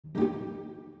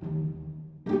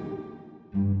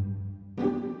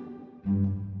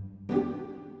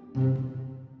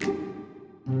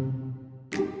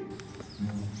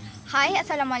Hi,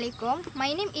 Assalamualaikum.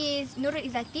 My name is NURUL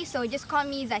IZZATY, so just call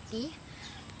me Izzati.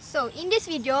 So in this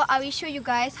video, I will show you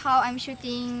guys how I'm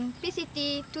shooting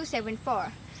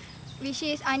PCT274, which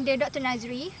is under Dr.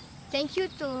 Nazri. Thank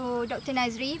you to Dr.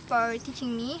 Nazri for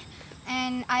teaching me,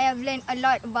 and I have learned a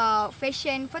lot about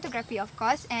fashion photography, of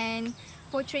course, and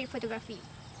portrait photography.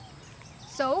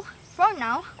 So for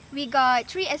now, we got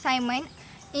 3 assignments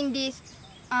in this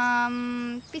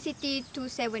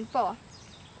PCT274,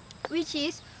 which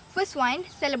is first one,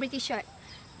 celebrity shot.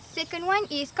 Second one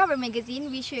is cover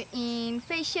magazine, we shoot in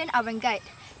fashion avant-garde.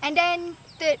 And then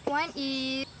third one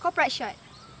is corporate shot.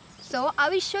 So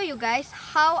I will show you guys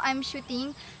how I'm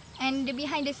shooting and the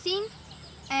behind the scene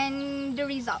and the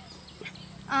result.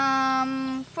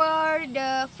 For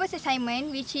the first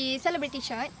assignment, which is celebrity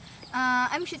shot,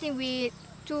 I'm shooting with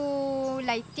 2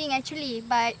 lighting actually,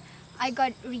 but I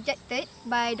got rejected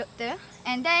by doctor.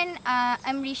 And then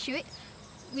I'm reshoot,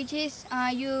 which is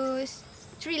use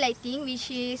 3 lighting,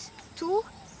 which is 2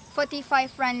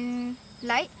 45 front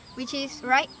light, which is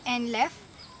right and left,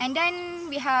 and then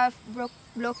we have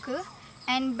blocker,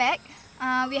 and back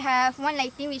we have 1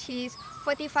 lighting, which is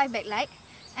 45 backlight.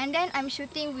 And then I'm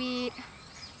shooting with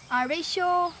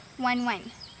ratio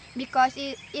 1:1 because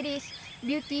it is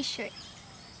beauty shot.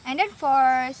 And then for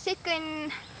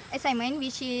second assignment,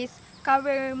 which is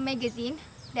cover magazine,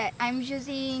 that I'm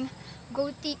using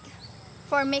gothic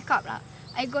for makeup lah.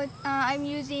 I'm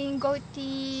using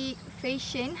gothic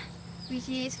fashion, which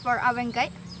is for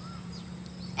avant-garde,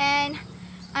 and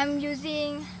I'm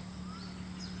using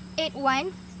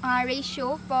 8:1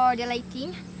 ratio for the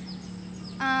lighting,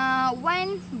 1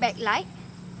 backlight,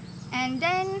 and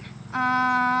then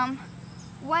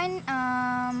 1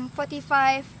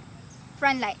 45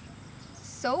 front light.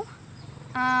 So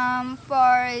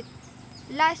for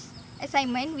last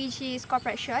assignment, which is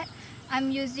corporate shot, I'm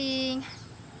using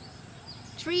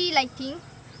 3 lighting,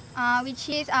 which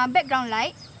is background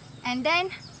light, and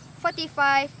then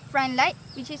 45 front light,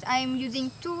 which is I'm using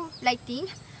 2 lighting,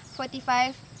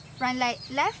 45 front light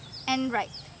left and right.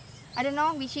 I don't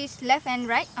know which is left and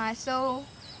right. So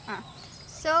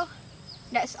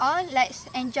that's all. Let's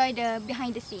enjoy the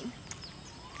behind the scene.